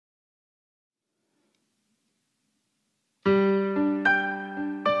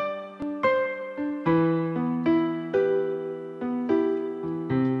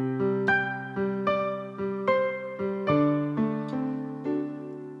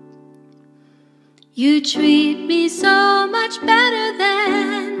You treat me so much better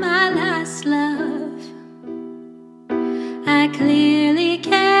than my last love. I clearly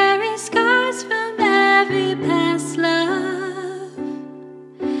carry scars from every past love.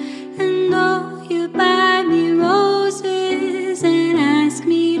 And though you buy me roses and ask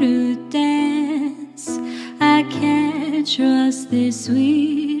me to dance, I can't trust this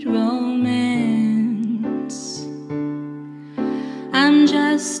sweet romance. I'm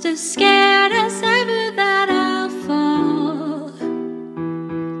just as scared as ever that I'll fall.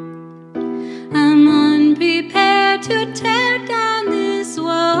 I'm unprepared to tear down this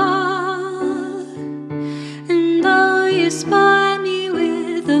wall. And though you spoil me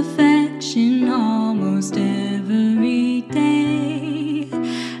with affection almost every day,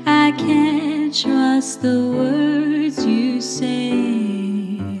 I can't trust the words you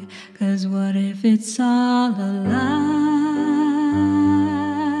say. 'Cause what if it's all a lie?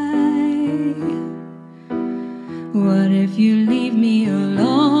 What if you leave me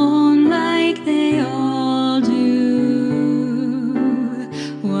alone like they all do?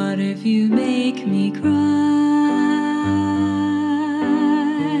 What if you make me cry?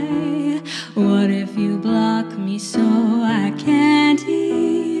 What if you block me so I can't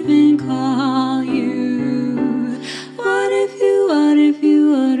even call you? What if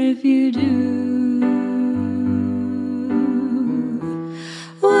you do?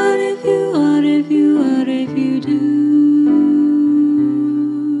 What if you do?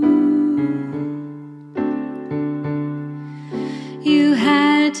 You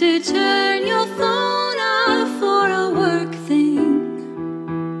had to turn your phone off for a work thing.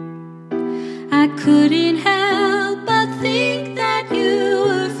 I couldn't help but think that you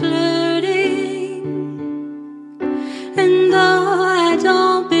were flirting. And though I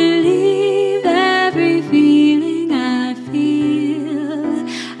don't believe every feeling I feel,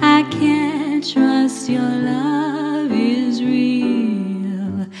 I can't trust your love is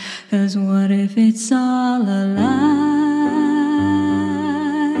real. 'Cause what if it's all a lie?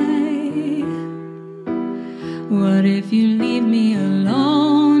 What if you leave me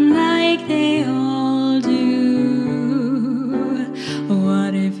alone like they all do?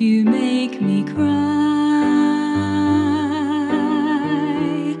 What if you make me cry?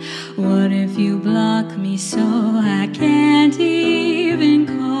 What if you block me so I can't even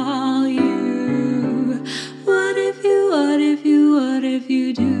call you? What if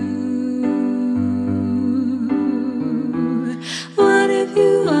you do? What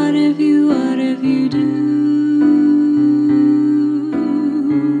if you do?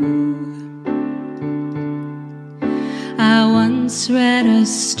 I once read a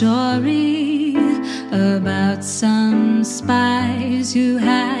story about some spies who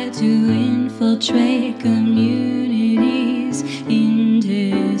had to infiltrate communities in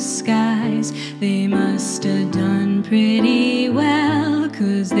disguise. They must have done pretty well,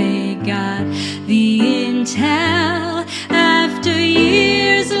 'cause they got the intel after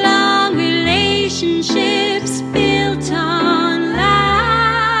years-long relationships built on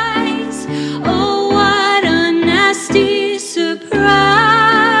lies. Oh, what a nasty surprise.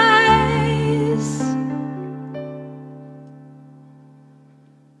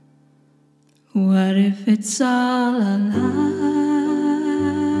 What if it's all a lie?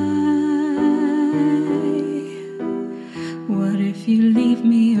 What if you leave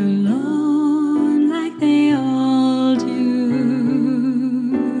me alone like they all do?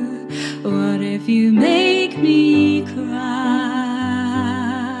 What if you make me cry?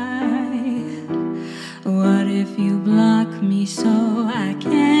 What if you block me so